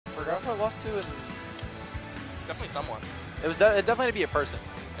forgot who I lost to. And Definitely someone. it definitely had to be a person.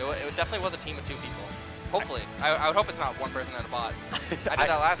 It definitely was a team of 2 people. Hopefully. I would hope it's not one person and a bot. I did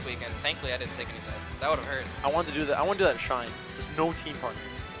that last week, and thankfully I didn't take any sets. That would have hurt. I wanted to do that. I want to do that at Shine. Just no team partner.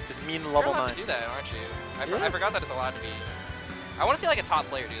 Just me and level 9. You're allowed to do that, aren't you? I forgot that it's allowed to be. I want to see like a top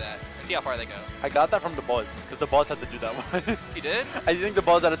player do that and see how far they go. I got that from the Buzz, because the Buzz had to do that once. You did? I think the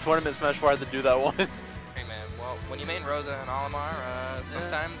Buzz at a tournament Smash 4 had to do that once. Hey man, well, when you main Rosa and Olimar,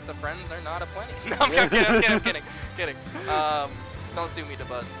 sometimes the friends are not aplenty. No, I'm kidding. Don't sue me, the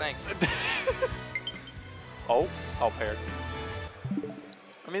Buzz. Thanks. Oh, paired. I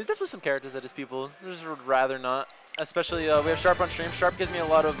mean, there's definitely some characters that is people just would rather not. Especially, we have Sharp on stream. Sharp gives me a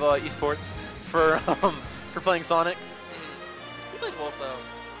lot of esports for playing Sonic. He plays Wolf though.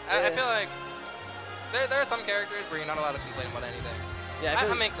 I feel like there are some characters where you're not allowed to complain about anything. Yeah,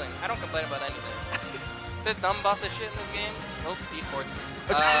 I'm Inkling. I don't complain about anything. There's dumb boss shit in this game. Nope, esports.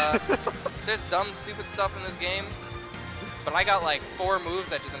 There's dumb, stupid stuff in this game. But I got like 4 moves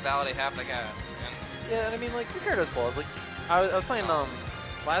that just invalidate half the cast. Yeah, and I mean, like, your character has flaws. Like, I was playing,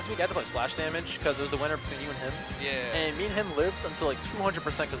 last week I had to play Splash Damage because it was the winner between you and him. Yeah. And me and him lived until like 200%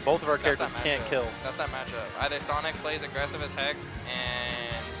 because both of our characters can't kill. That's that matchup. Either Sonic plays aggressive as heck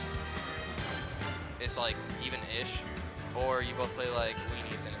and it's like even-ish, or you both play like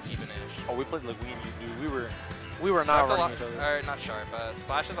weenies and it's even-ish. Oh, we played like weenies, dude. We were not running each other. Or not Sharp.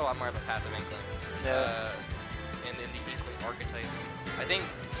 Splash is a lot more of a passive Inkling. Yeah. In the Inkling archetype. I think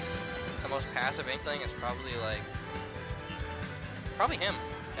the most passive Inkling is probably him,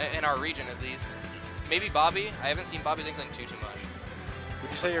 in our region at least. Maybe Bobby. I haven't seen Bobby's Inkling too much.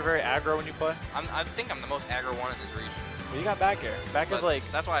 Would you say you're very aggro when you play? I think I'm the most aggro one in this region. Well, you got back air. Back is like...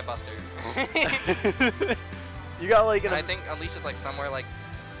 That's why I bust her. You got like... I think Unleash is like somewhere like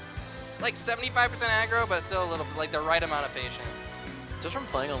 75% aggro, but still a little like the right amount of patient. Just from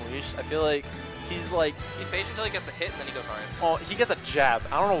playing Unleashed, I feel like he's patient until he gets the hit, and then he goes hard. Oh, he gets a jab.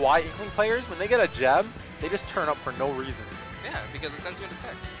 I don't know why Inkling players, when they get a jab, they just turn up for no reason. Yeah, because it sends you into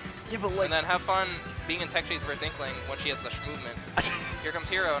tech. Yeah, but like... And then have fun being in tech chase versus Inkling when she has the movement. Here comes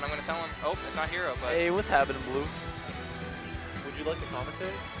Hero, and I'm going to tell him, oh, it's not Hero, but... Hey, what's happening, Blue? Would you like to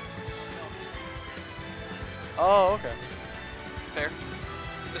commentate? Oh, okay. Fair.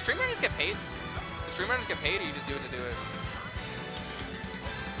 Do stream runners get paid? Do stream runners get paid, or you just do it to do it?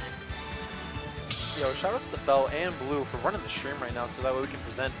 Yo, shoutouts to Fell and Blue for running the stream right now so that way we can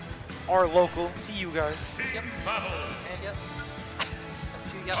present our local to you guys. Yep. And yep.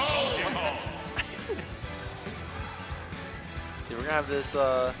 That's 2 yep. One sentence. See, we're gonna have this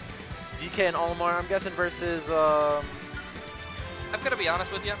DK and Olimar, I'm guessing, versus I've gotta be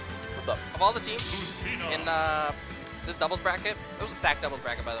honest with you. What's up? Of all the teams in this doubles bracket, it was a stacked doubles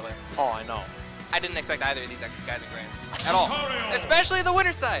bracket, by the way. Oh, I know. I didn't expect either of these guys in Grands at all. Especially the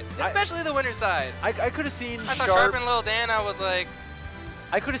winner's side. Especially the winner's side. I could have seen I saw Sharp and lilDan, I was like...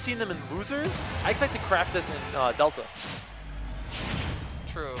 I could have seen them in losers. I expected Craftus in Delta.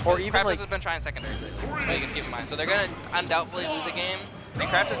 True. Or even Craftus has been trying secondaries lately, so you can keep in mind. So they're going to undoubtedly lose a game. And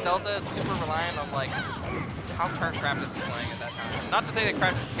Craftus Delta is super reliant on like how turn Craftus is playing at that time. Not to say that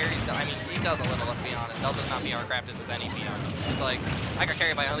Craftus carries, I mean, he does a little, let's be honest. Delta's not PR, Craftus is any PR. It's like, I got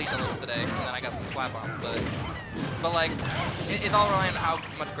carried by Unleash a little today, and then I got some slap on. But like, it's all reliant on how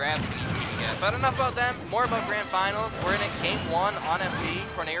much grabs you can get. But enough about them, more about Grand Finals. We're in it, Game 1 on FB,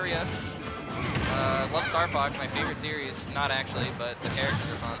 Corneria. Love Star Fox, my favorite series. Not actually, but the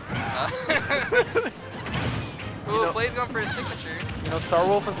characters are fun. Ooh, Playz going for his signature. You know, Star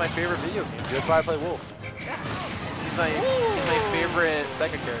Wolf is my favorite video game. That's why I play Wolf. Yeah. He's my favorite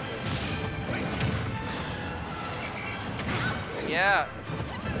Sega character. And yeah,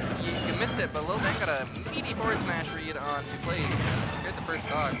 you missed it, but lilDan got a meaty forward smash read on to Playz and secured the first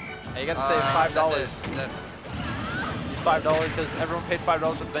stock. Hey, you got to save $5. Use $5 because everyone paid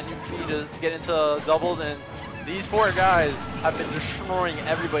 $5 for the venue fee to get into doubles, and these 4 guys have been destroying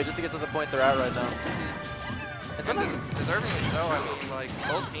everybody just to get to the point they're at right now. It's deservingly so. I mean, like,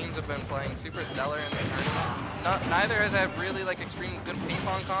 both teams have been playing super stellar in this tournament. Neither has had really like extreme good ping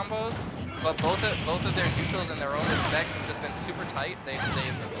pong combos, but both of their neutrals in their own respect have just been super tight. They've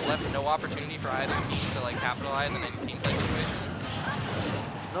left no opportunity for either team to like capitalize in any team play situations.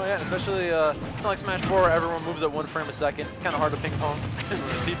 No, yeah, especially it's not like Smash 4 where everyone moves at 1 frame a second. Kind of hard to ping pong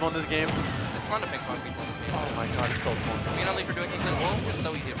people in this game. It's fun to ping pong people in this game. Oh my god, it's so fun. Me and Unleash for doing Inkling Wolf, it's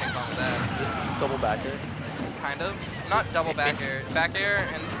so easy to ping pong with that. Just double back air. Kind of. Not double back air. Back air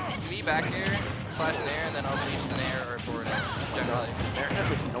and me back air slash an air and then Unleash an air or forward air. Generally. Air has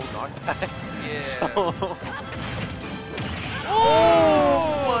like no knockback. Yeah. So...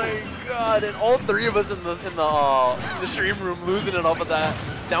 Oh my god! And all 3 of us in the stream room losing it off of that.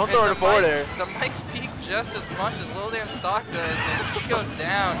 down throw and forward air. The mics peak just as much as lilDan's stock does, and he goes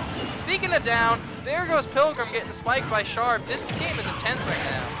down. Speaking of down, there goes Pilgrim getting spiked by Sharp. This game is intense right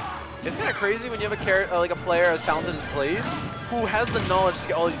now. It's kind of crazy when you have a player as talented as Playz, who has the knowledge to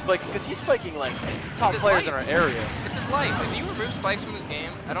get all these spikes, because he's spiking like top players in our area. It's his life. If you remove spikes from this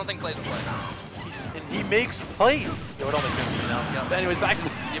game, I don't think Playz will play. And he makes plays. Yo, it all makes sense to me now. Yep. But anyways, back to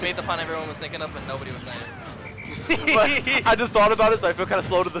you made the pun everyone was thinking of, but nobody was saying. But I just thought about it, so I feel kind of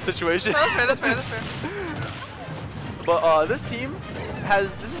slow to the situation. No, that's fair, that's fair. But this team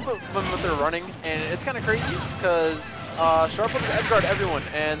this is what they're running, and it's kind of crazy because Sharp looks edge guard everyone,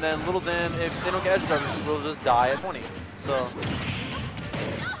 and then lilDan, if they don't get edge guard, will just die at 20. So.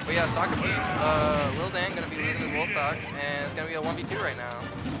 But yeah, stock apiece. lilDan gonna be leading his whole stock, and it's gonna be a 1v2 right now.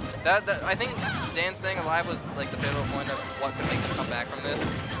 I think Dan staying alive was like the pivotal point of what could make him come back from this,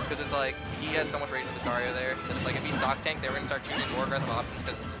 because it's like he had so much rage with the Lucario there that it's like if he stock tanked, they were gonna start choosing more aggressive options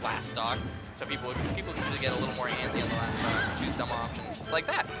because it's the last stock. So people usually get a little more antsy on the last stock and choose dumb options like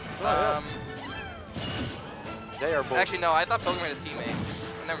that. They are both. Actually, no, I thought Pilgrim had his teammate.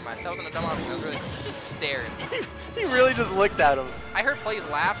 Never mind, that wasn't a dumb option. That was really he just stared. He really just looked at him. I heard Playz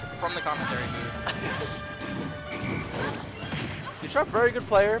laugh from the commentary booth. See, Sharp, very good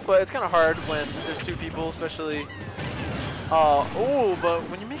player, but it's kind of hard when there's two people, especially. Oh, but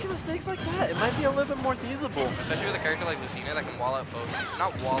when you're making mistakes like that, it might be a little bit more feasible. Especially with a character like Lucina that can wall out both.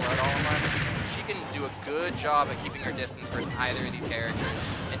 Not wall out all of them. She can do a good job at keeping her distance versus either of these characters.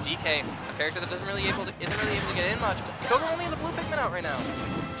 And DK, a character that isn't really able to get in much. Pilgrim only has a blue pigment out right now.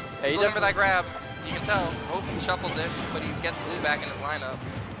 Yeah, he's looking for that grab. You can tell. Oh, he shuffles it, but he gets blue back in his lineup.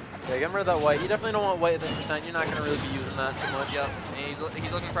 Yeah, get rid of that white. You definitely don't want white at this percent. You're not going to really be using that too much. Yep. And he's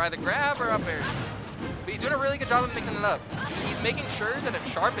looking for either grab or up airs. But he's doing a really good job of mixing it up. He's making sure that if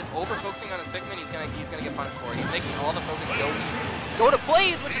Sharp is over-focusing on his Pikmin, he's gonna get punished for it. He's making all the focus go to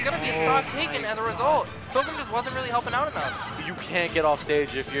Playz, which is gonna be a stock taken as a result. Pilgrim just wasn't really helping out enough. You can't get off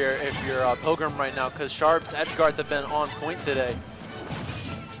stage if you're Pilgrim right now, because Sharp's edge guards have been on point today.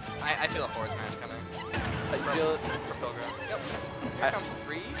 I feel a forward smash coming. I feel it from Pilgrim. Yep. Here comes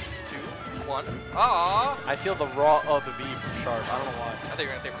 3, 2, 1. Aww. I feel the raw up B from Sharp. I don't know why. I thought you were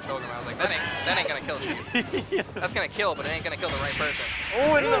gonna say from Pilgrim. I was like, that ain't gonna kill you. Yeah. That's gonna kill, but it ain't gonna kill the right person.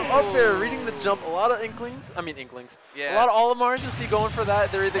 Oh, and the up air, reading the jump. A lot of inklings. Yeah. A lot of Olimars you'll see going for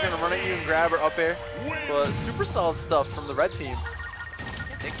that. They're either gonna run at you and grab or up air. But super solid stuff from the red team.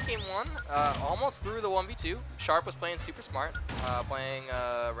 Take game 1, almost through the 1v2. Sharp was playing super smart, playing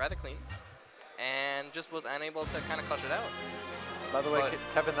rather clean, and just was unable to kind of clutch it out. By the way,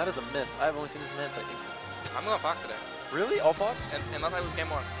 Kevin, that is a myth. I've only seen this myth, I think. I'm going Fox today. Really? All Fox? Unless I lose game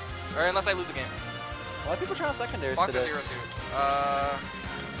 1. Or unless I lose a game. A lot of people trying secondaries Fox today. Fox is 0-2.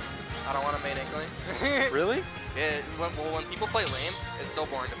 I don't want to main Inkling. Really? Yeah, when people play lame, it's so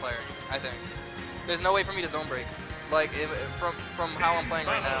boring to play, I think. There's no way for me to zone break. Like from how I'm playing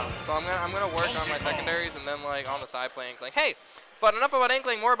right now. So I'm gonna work on my secondaries and then like on the side play Inkling. Hey, but enough about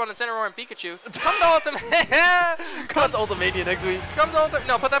Inkling, more about Incineroar and Pikachu. Come to Ultimania. Come to Ultimania next week. Come to Ultimania.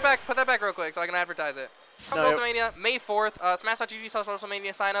 No, put that back real quick so I can advertise it. Come to Ultimania, May 4th.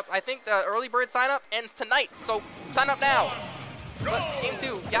 Smash.gg/Ultimania sign up. I think the early bird sign up ends tonight, so sign up now. But game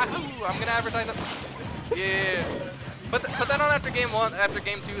 2, Yahoo! I'm gonna advertise it. Yeah. Put that on after game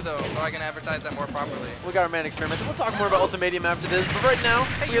 2 though, so I can advertise that more properly. We got our man experiments. We'll talk more about Ultimadium after this, but right now,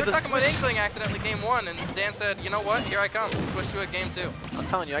 hey, you were talking about Inkling accidentally game 1, and Dan said, you know what, here I come. Switch to it game 2. I'm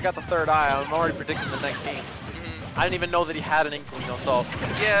telling you, I got the third eye. I'm already predicting the next game. I didn't even know that he had an Inkling though, so.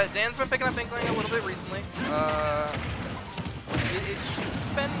 Yeah, Dan's been picking up Inkling a little bit recently.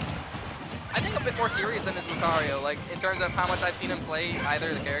 It's been, I think, a bit more serious than his Lucario, like, in terms of how much I've seen him play either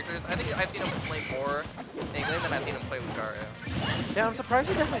of the characters. I think I've seen him play more Inkling than I've seen him play Lucario. Yeah, I'm surprised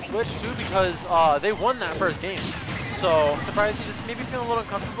he definitely switched, too, because they won that first game. So I'm surprised he just maybe feeling a little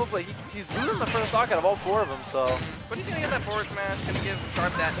uncomfortable, but he's losing the first stock out of all 4 of them, so. But he's going to get that forward smash, going to give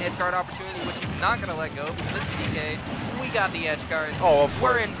Sharp that edge guard opportunity, which he's not going to let go, because it's DK. We got the edge guards. Oh, of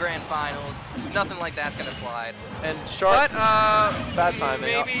course. We're in grand finals. Nothing like that's going to slide. And Sharp, but, bad timing.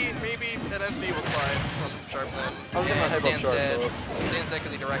 Maybe an SD will slide from Sharp's end. I was going to hype up Sharp, Dan's dead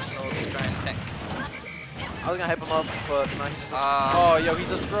because he's directional to try and tech. I was gonna hype him up, but no, he's just oh, yo, he's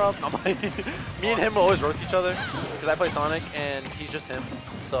a scrub. Me and him will always roast each other, because I play Sonic, and he's just him,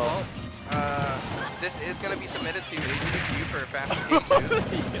 so. Well, this is gonna be submitted to AGDQ for fastest game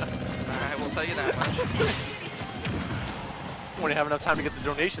 2s. Yeah. I will tell you that much. When you have enough time to get the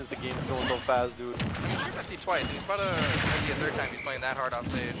donations, the game's going so fast, dude. I mean, sure, I see twice, and he's about to see a 3rd time he's playing that hard off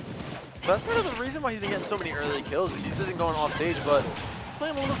stage. So that's part of the reason why he's been getting so many early kills, is he's busy going off stage, but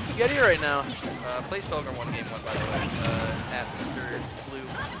playing a little spaghetti right now. Playz Pilgrim won game 1, by the way, at Mr. Blue.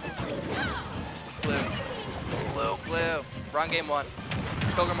 Wrong game 1.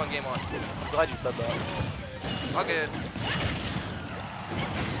 Pilgrim won game 1. I'm glad you said that. All good.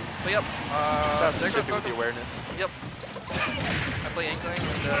 But yep. There goes with the awareness. Yep. I play Inkling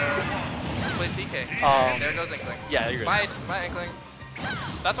and he plays DK. There goes Inkling. Yeah, you're good. Bye Inkling.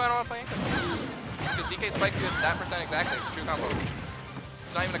 That's why I don't want to play Inkling. Because DK spikes you at that percent exactly. It's a true combo.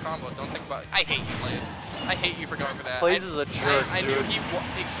 It's not even a combo. Don't think about it. I hate you, Playz. I hate you for going for that. Playz is a jerk. I knew he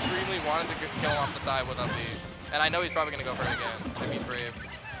extremely wanted to kill him off the side with up B. And I know he's probably going to go for it again if he's brave.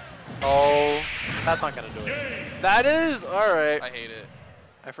 Oh, that's not going to do it. That is? Alright. I hate it.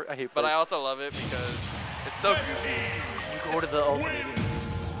 I hate Playz. But I also love it because it's so goofy. You go to the Ultimadium.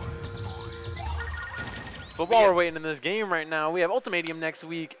 But while we're waiting in this game right now, we have Ultimadium next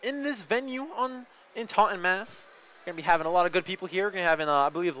week in this venue in Taunton, Mass. We're going to be having a lot of good people here. We're going to have, I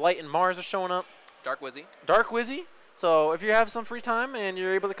believe, Light and Mars are showing up. Dark Wizzy. Dark Wizzy. So if you have some free time and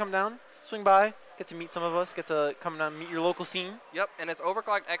you're able to come down, swing by, get to meet some of us, get to come down and meet your local scene. Yep, and it's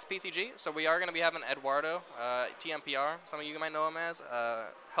Overclocked x PCG, so we are going to be having Eduardo, TMPR, some of you might know him as,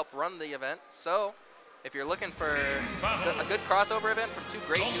 help run the event. So if you're looking for a good crossover event from 2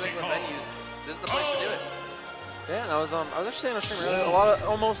 great New England venues, this is the place to do it. Yeah, and I was actually saying on stream earlier, a lot of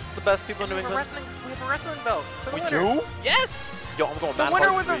almost the best people in New England. We have a wrestling belt. We do? Yes! Yo, I'm going mad. The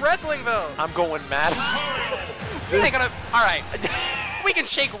winner wins a wrestling belt. I'm going mad. You ain't gonna. All right. We can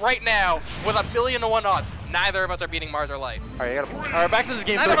shake right now with 1,000,000 to 1 odds. Neither of us are beating Mars or Light. All right, you got a point. All right, back to this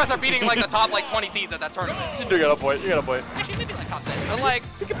game. Neither of us are beating like the top 20 seeds at that tournament. You do got a point. You got a point. Actually, maybe like top 10. But like,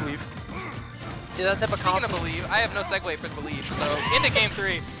 you can believe. See that type of speaking of believe, I have no segue for the believe. So into game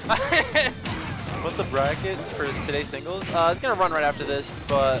 3. What's the brackets for today's singles? It's gonna run right after this,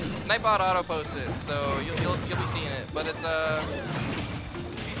 but Nightbot auto posts it, so you'll be seeing it. But it's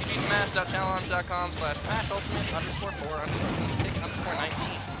PCGSmash.challenge.com/smasholtimate_4_26_19.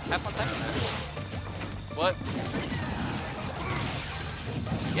 Have fun typing that. What?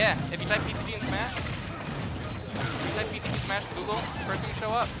 Yeah, if you type PCG and Smash, if you type PCG Smash in Google, first thing to show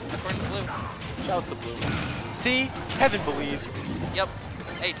up, according to Blue. Shouts to Blue. See, Kevin believes. Yep.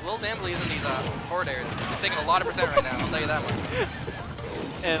 Hey, lilDan believes in these forward airs. He's taking a lot of percent right now, I'll tell you that much.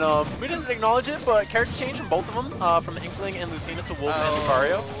 And we didn't acknowledge it, but character change from both of them, from Inkling and Lucina to Wolf and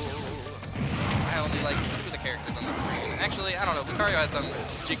Lucario. I only like 2 of the characters on the screen. Actually, I don't know. Lucario has some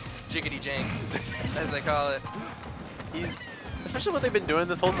jiggity jank, as they call it. Especially what they've been doing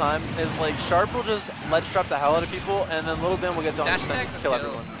this whole time is like Sharp will just ledge trap the hell out of people, and then lilDan will get to 100% to kill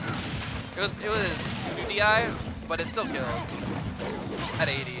everyone. It was 2 DI, but it still killed at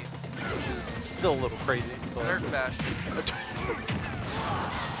 80, which is still a little crazy. Nerf bash.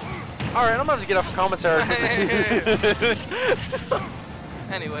 All right, I'm about to get off the commentary.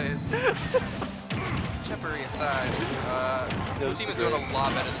 Anyways, Chippery aside, the team is doing a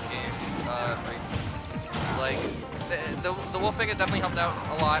lot better this game. Like the Wolf pick has definitely helped out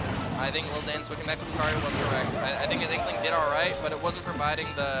a lot. I think lilDan switching back to Lucario was correct. I think his Inkling did all right, but it wasn't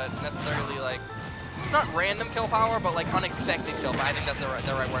providing the necessarily like. Not random kill power, but like unexpected kill power. I think that's the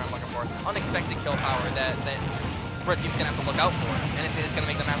right word I'm looking for. Unexpected kill power that red team's gonna have to look out for, and it's gonna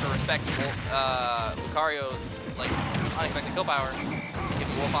make them have to respect Lucario's like unexpected kill power,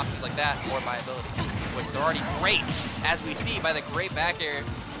 giving Wolf options like that more viability, which they're already great, as we see by the great back air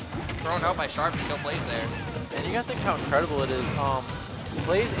thrown out by Sharp to kill Playz there. And you gotta think how incredible it is.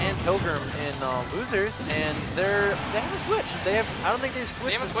 Playz and Pilgrim in losers, and they haven't switched. I don't think they've switched.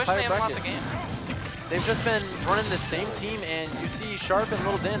 They haven't switched. They haven't lost a game. They've just been running the same team, and you see Sharp and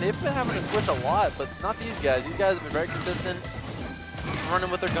lilDan, they've been having to switch a lot, but not these guys. These guys have been very consistent,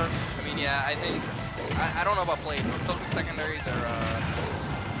 running with their guns. I mean, yeah, I think, I don't know about Playz, but Pilgrim secondaries are,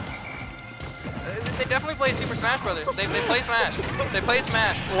 they definitely play Super Smash Brothers. They play Smash. They play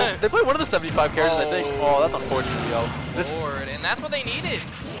Smash. Well, they play one of the 75 characters, I think. Oh, that's unfortunate, yo. Lord, and that's what they needed.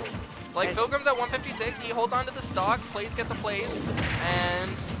 Like, Pilgrim's at 156, he holds on to the stock, Playz gets a Playz,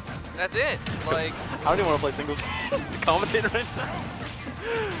 and that's it. Like, I don't even want to play singles commentator right now.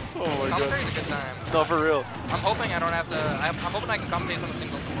 Oh my god. Commentary's a good time. No, for real. I'm hoping I don't have to. I'm hoping I can commentate some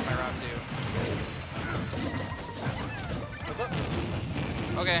singles before my round 2. What's up?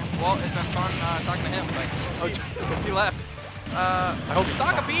 Okay, well, it's been fun talking to him, but he left. I hope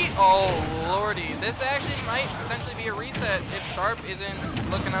stock a beat. Oh lordy, this actually might potentially be a reset if Sharp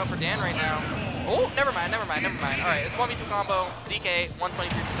isn't looking out for Dan right now. Oh, never mind. All right, it's 1v2 combo, DK,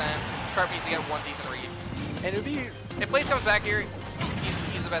 123%. Sharp needs to get 1 decent read. And it would be... If Playz comes back here,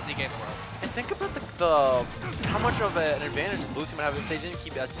 he's the best DK in the world. And think about the how much of an advantage the blue team would have if they didn't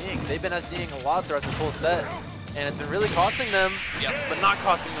keep SDing. They've been SDing a lot throughout this whole set. And it's been really costing them, but not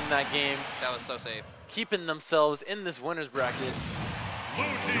costing them that game. That was so safe. Keeping themselves in this winner's bracket. You're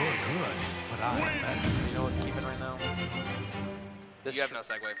good, but I'm better. You know what's keeping right now? This You have no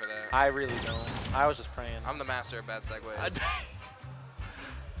segue for that. I really don't. I was just praying. I'm the master of bad segues.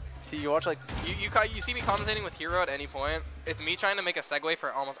 See, you watch like... You see me commentating with Hero at any point. It's me trying to make a segue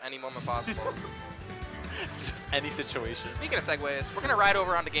for almost any moment possible. Just any situation. Speaking of segues, we're going to ride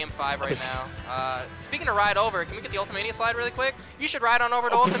over onto Game 5 right now. Speaking of ride over, can we get the Ultimania slide really quick? You should ride on over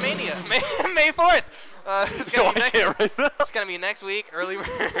to Ultimania, May 4th. It's going to be next week, early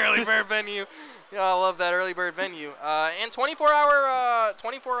bird venue. Yeah, I love that early bird venue. And 24-hour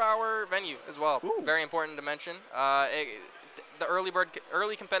venue as well. Ooh. Very important to mention. The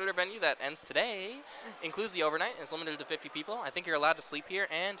early competitor venue that ends today includes the overnight and is limited to 50 people. I think you're allowed to sleep here,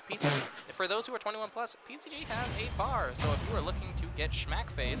 and for those who are 21 plus, PCG has a bar. So if you are looking to get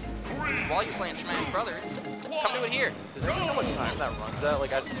schmack-faced while you're playing Smash Brothers, come do it here. Does anyone know what time that runs at?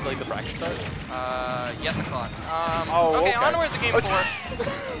 Like as like the bracket starts? Yes o'clock. Okay, onwards to Game 4.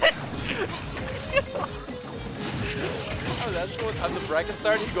 I was asking what time the bracket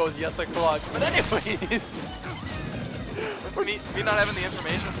started. He goes yes o'clock. But anyways. me not having the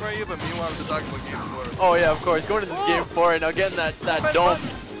information for you, but me wanting to talk about Game 4. Oh yeah, of course. Going to this Game 4 and now getting that dome.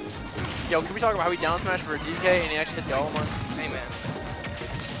 Yo, can we talk about how he down smashed for a DK and he actually hit the all-in-one? Hey man.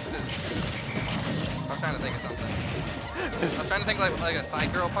 I was trying to think of something. I was trying to think like a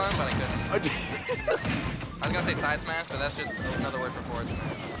side girl pun, but I couldn't. I was gonna say side smash, but that's just another word for forward smash.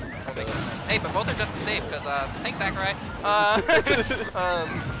 Won't make any sense. Hey, but both are just as safe because thanks Sakurai.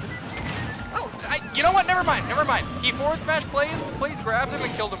 You know what? Never mind. He forward smashed Playz grabbed him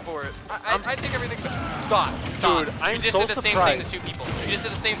and killed him for it. I take everything back. Stop. Dude, I'm you just so did the surprised. same thing to two people. You just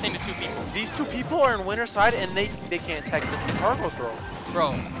did the same thing to two people. These two people are in winner's side and they can't tech the cargo throw.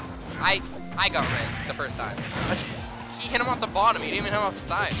 Bro, I got red the first time. He hit him off the bottom. He didn't even hit him off the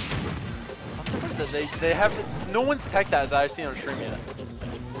side. I'm surprised that they have no one's tech that I've seen on stream yet.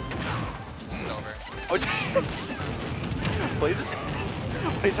 It's over.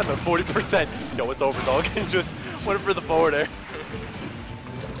 Playz have a 40%. Yo, it's over, dog. And just went for the forward air.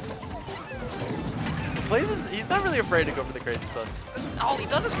 Playz he's not really afraid to go for the crazy stuff. All he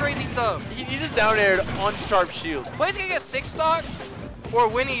does is crazy stuff. He just down aired on sharp shield. Playz gonna get 6 stocked or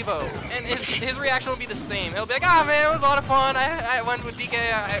win Evo, and his reaction will be the same. He'll be like, ah man, it was a lot of fun. I went with DK,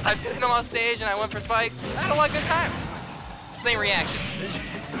 I put him on stage and I went for spikes. I had a lot of good time. Same reaction.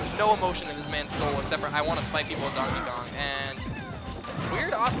 No emotion in this man's soul except for I want to spike people with Donkey Kong. And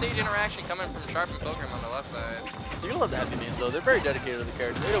weird off-stage interaction coming from Sharp and Pilgrim on the left side. You're gonna love the heavy mains though. They're very dedicated to the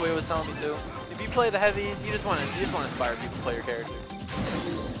character. Either way was telling me too. If you play the heavies, you just want to inspire people to play your character.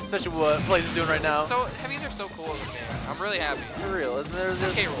 Especially what Playz is doing right now. So heavies are so cool in this game. I'm really happy. For real, isn't there? It's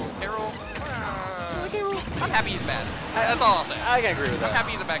a K-roll. K-roll. I'm happy he's bad. That's all I'll say. I can agree with that. I'm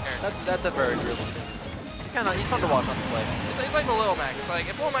happy he's a bad character. That's a very agreeable thing. He's fun to watch on the play. It's like the Lil Mac. It's like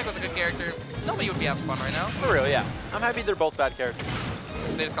if Lil Mac was a good character, nobody would be having fun right now. For real, yeah. I'm happy they're both bad characters.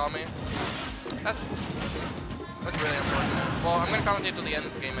 They just called me. That's really unfortunate. Well, I'm gonna commentate till the end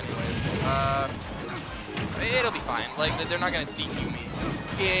of this game anyways. It'll be fine. Like they're not gonna DQ me.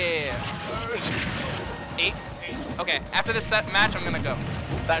 Yeah. 8. Okay. After this set match, I'm gonna go.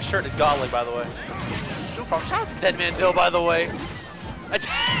 That shirt is godly, by the way. No problem. Shout out to Deadman Dill, by the way. There's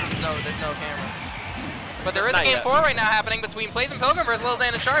no camera. But there is a Game 4 right now happening between Playz and Pilgrim versus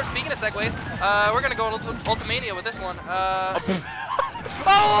lilDan and Sharp. Speaking of segues, we're gonna go to Ultimania with this one.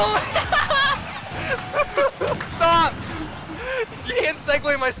 Oh! Stop! You can't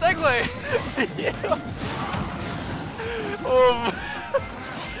segue my segue. Yeah.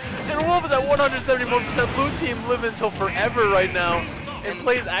 And Wolf is at 171%. Blue team living until forever right now. And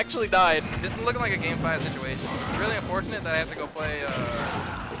Playz actually died. This is looking like a Game 5 situation. It's really unfortunate that I have to go play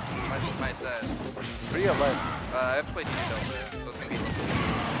my set. What do you have left? I have to play DD Delta, so it's gonna be.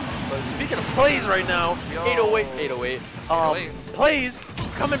 But speaking of Playz right now, 808. Playz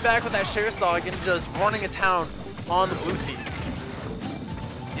coming back with that share stock and just running a town on the blue team.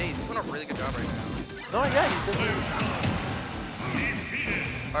 Yeah, he's doing a really good job right now. No, yeah, he's doing.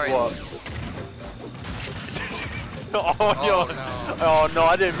 All right. Oh no! Oh no!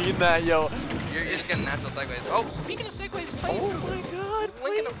 I didn't mean that, yo. You're just getting natural segues. Oh, speaking of segues, Playz. Oh my God!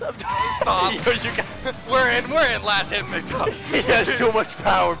 Playz, stop! Yo, we're in last hit picked up. He has too much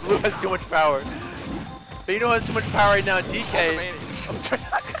power. Blue has too much power. But you know who has too much power right now? DK.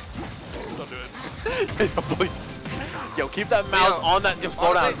 Don't do it. Yo, please. Yo, keep that mouse on that. Slow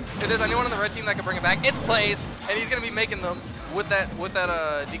honestly, down. If there's anyone on the red team that can bring it back, it's Playz, and he's gonna be making them with that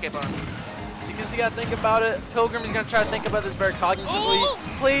DK punch. Because you gotta think about it. Pilgrim is gonna try to think about this very cognitively.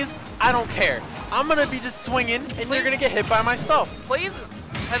 Playz I don't care. I'm gonna be just swinging, and you're gonna get hit by my stuff. Playz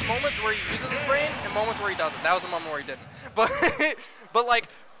has moments where he uses his brain and moments where he doesn't. That was the moment where he didn't. But but like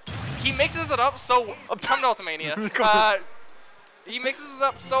he mixes it up so. Come to Ultimania. He mixes it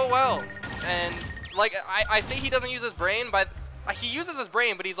up so well, and like I say he doesn't use his brain, but he uses his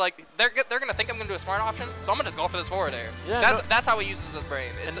brain. But he's like they're gonna think I'm gonna do a smart option, so I'm gonna just go for this forward air. Yeah, that's how he uses his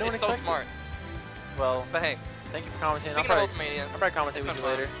brain. It's so smart. Well, but hey. Thank you for commentating. Speaking of Ultimania, I'll probably commentate with you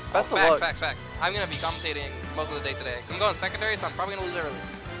later. Best of luck. Facts. I'm going to be commentating most of the day today. I'm going secondary, so I'm probably going to lose early.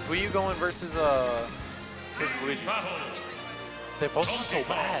 Who are you going versus Luigi? They both sound so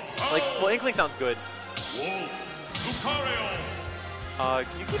bad. Like, well, Inkling sounds good. Can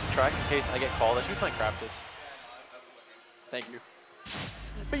you keep track in case I get called? I should be playing Craftus. Thank you.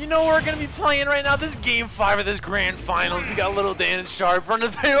 But you know what we're going to be playing right now? This Game 5 of this Grand Finals. We got lilDan and Sharp running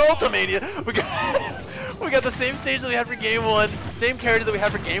through Ultimania. We got the same stage that we had for Game 1, same characters that we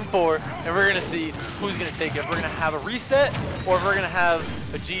had for Game 4, and we're going to see who's going to take it. If we're going to have a reset, or if we're going to have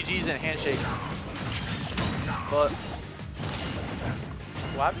a GG's and a handshake. But,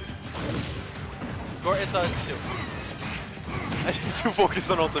 what happened? Score, it's 2. I need to focus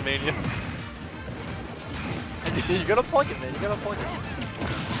on Ultimania. You gotta plug it, man. You gotta plug it.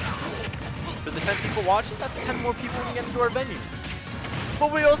 For the 10 people watching, that's 10 more people when we get into our venue.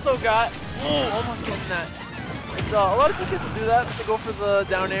 But we also got, almost getting that. It's a lot of tickets to do that, but they go for the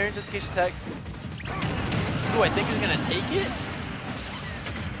down air just in case you tech. Who I think is gonna take it?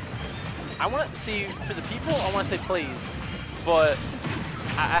 I want to see, for the people, I want to say Playz, but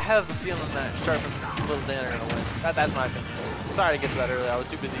I have a feeling that Sharp and lilDan are gonna win. That's my opinion. Sorry to get to that earlier. I was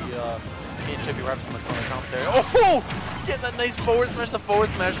too busy being chippy right from the commentary. Oh! Getting that nice forward smash, the forward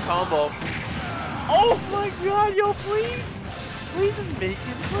smash combo. Oh my god, yo, Playz! Playz is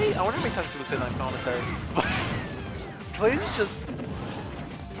making play. I wonder how many times he would say that in commentary. Playz is just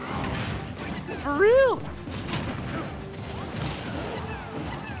for real.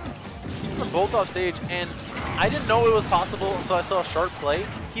 Keeping them both off stage, and I didn't know it was possible until I saw Sharp play.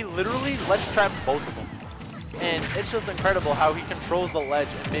 He literally ledge traps both of them. And it's just incredible how he controls the ledge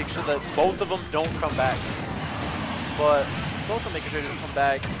and makes sure that both of them don't come back. But he's also making sure they don't come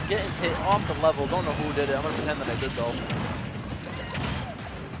back. Getting hit off the level. Don't know who did it. I'm going to pretend that I did though.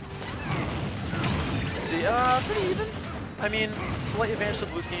 See, pretty even. I mean, slight advantage to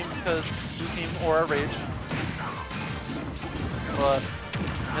blue team because blue team aura rage. But,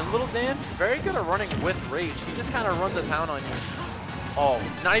 and lilDan, very good at running with rage. He just kind of runs a town on you. Oh,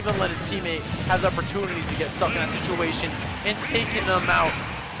 not even let his teammate have the opportunity to get stuck in that situation and taking them out.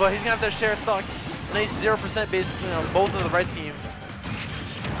 But he's going to have to share stock. Nice 0% basically on both of the red team.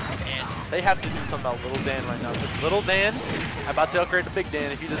 And they have to do something about lilDan right now. Because lilDan, about to upgrade to Big Dan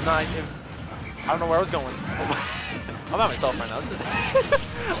if he does not. I don't know where I was going. I'm by myself right now. This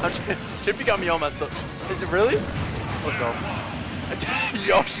is Chippy got me all messed up. Is it really? Let's go.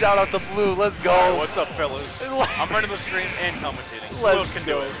 Yo, shout out to Blue. Let's go. Right, what's up, fellas? I'm running the stream and commentating. Who else can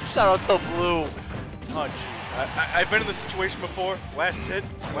do it? Shout out to Blue. Oh, jeez. I've been in this situation before. Last hit,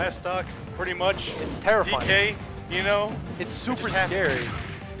 last stock, pretty much. It's terrifying. DK, you know? It's super scary.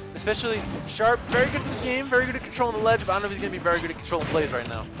 Especially Sharp, very good at this game, very good at controlling the ledge, but I don't know if he's going to be very good at controlling Playz right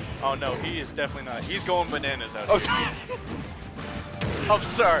now. Oh, no, he is definitely not. He's going bananas out here. I'm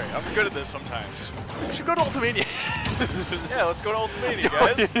sorry. I'm good at this sometimes. We should go to Ultimania. Yeah, let's go to Ultimania,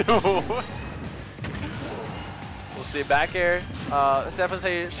 guys. We'll see. Back air. Let's definitely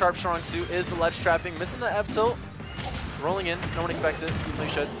say Sharp's strong suit is the ledge trapping. Missing the F tilt. Rolling in. No one expects it, even though you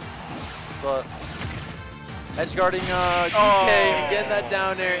should. But edge guarding GK and getting that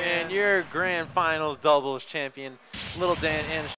down there, and your Grand Finals doubles champion, lilDan and